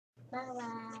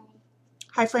Bye-bye.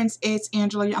 Hi friends, it's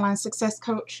Angela, your online success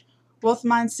coach, wealth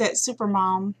mindset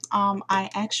supermom.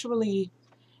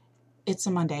 It's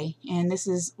a Monday, and this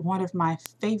is one of my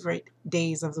favorite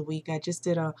days of the week. I just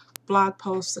did a blog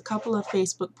post, a couple of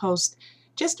Facebook posts,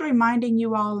 just reminding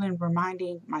you all and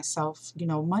reminding myself,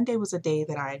 Monday was a day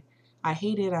that I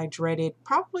hated, I dreaded,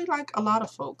 probably like a lot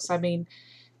of folks. I mean,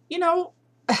 you know,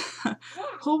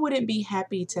 who wouldn't be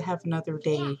happy to have another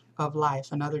day of life,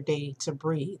 another day to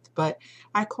breathe? But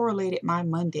I correlated my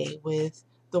Monday with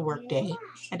the work day,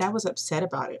 and I was upset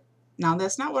about it. Now,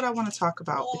 that's not what I want to talk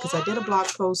about, because I did a blog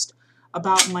post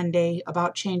about Monday,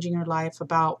 about changing your life,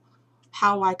 about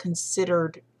how I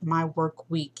considered my work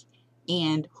week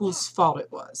and whose fault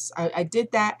it was. I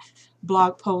did that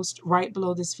blog post right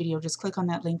below this video. Just click on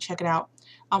that link, check it out.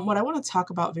 What I want to talk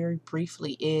about very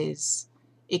briefly is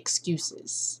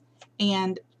excuses.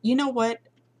 And you know what?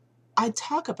 I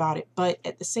talk about it, but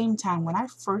at the same time, when I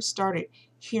first started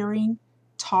hearing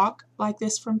talk like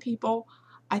this from people,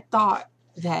 I thought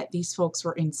that these folks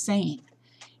were insane,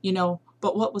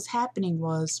 But what was happening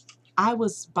was I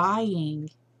was buying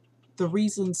the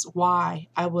reasons why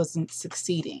I wasn't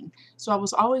succeeding. So I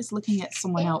was always looking at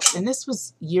someone else, and this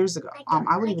was years ago.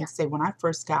 I would even say when I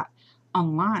first got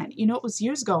online, it was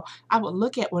years ago. I would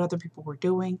look at what other people were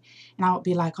doing, and I would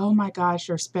be like, oh my gosh,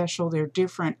 they're special, they're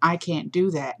different, I can't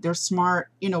do that. They're smart,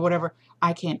 whatever,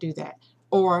 I can't do that.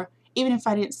 Or even if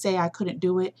I didn't say I couldn't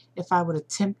do it, if I would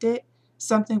attempt it,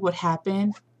 something would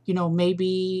happen.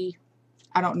 Maybe,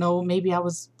 I don't know, maybe I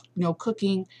was,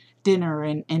 cooking dinner,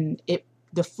 and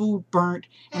the food burnt,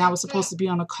 and I was supposed to be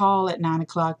on a call at 9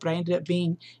 o'clock, but I ended up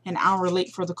being an hour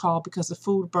late for the call because the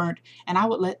food burnt, and I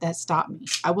would let that stop me.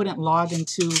 I wouldn't log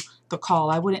into the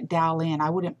call. I wouldn't dial in. I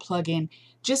wouldn't plug in.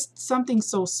 Just something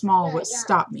so small would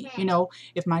stop me.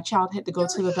 If my child had to go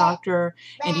to the doctor,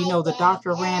 and the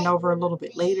doctor ran over a little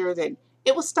bit later, then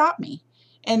it would stop me.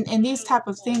 And these type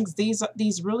of things,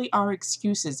 these really are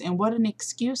excuses. And what an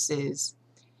excuse is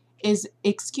an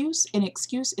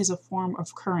excuse is a form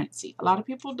of currency. A lot of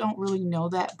people don't really know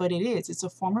that, but it is. It's a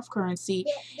form of currency.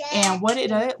 And what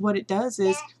it does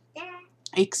is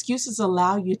excuses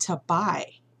allow you to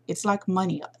buy. It's like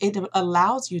money. It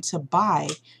allows you to buy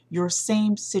your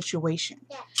same situation.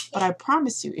 But I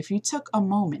promise you, if you took a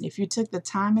moment, if you took the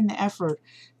time and the effort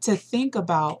to think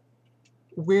about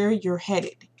where you're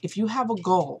headed, if you have a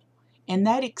goal, and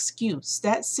that excuse,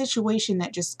 that situation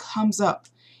that just comes up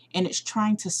and it's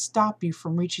trying to stop you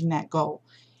from reaching that goal,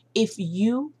 if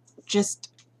you just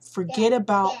forget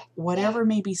about whatever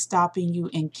may be stopping you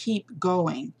and keep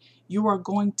going, you are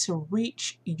going to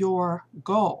reach your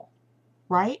goal,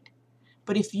 right?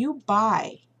 But if you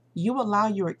allow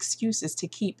your excuses to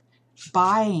keep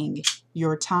buying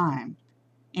your time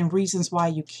and reasons why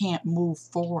you can't move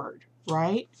forward,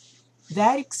 right?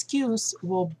 That excuse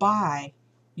will buy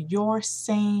your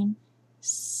same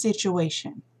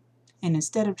situation. And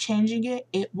instead of changing it,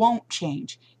 it won't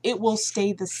change. It will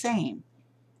stay the same,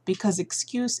 because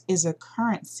excuse is a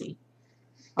currency.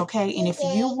 Okay? And if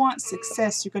you want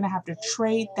success, you're going to have to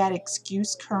trade that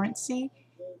excuse currency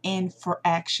in for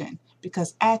action,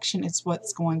 because action is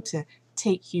what's going to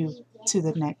take you to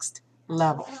the next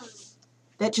level.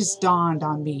 That just dawned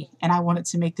on me, and I wanted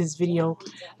to make this video.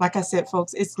 Like I said,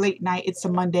 folks, it's late night. It's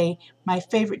a Monday, my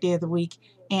favorite day of the week,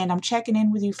 and I'm checking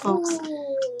in with you folks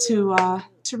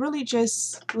to really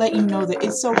just let you know that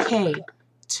it's okay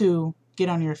to get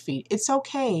on your feet. It's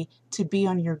okay to be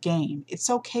on your game. It's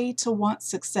okay to want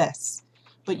success,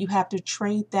 but you have to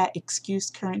trade that excuse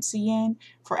currency in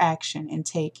for action and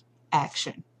take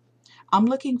action. I'm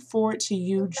looking forward to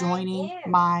you joining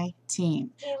my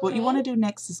team. What you want to do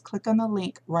next is click on the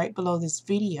link right below this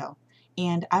video,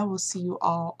 and I will see you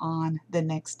all on the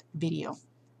next video.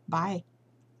 Bye.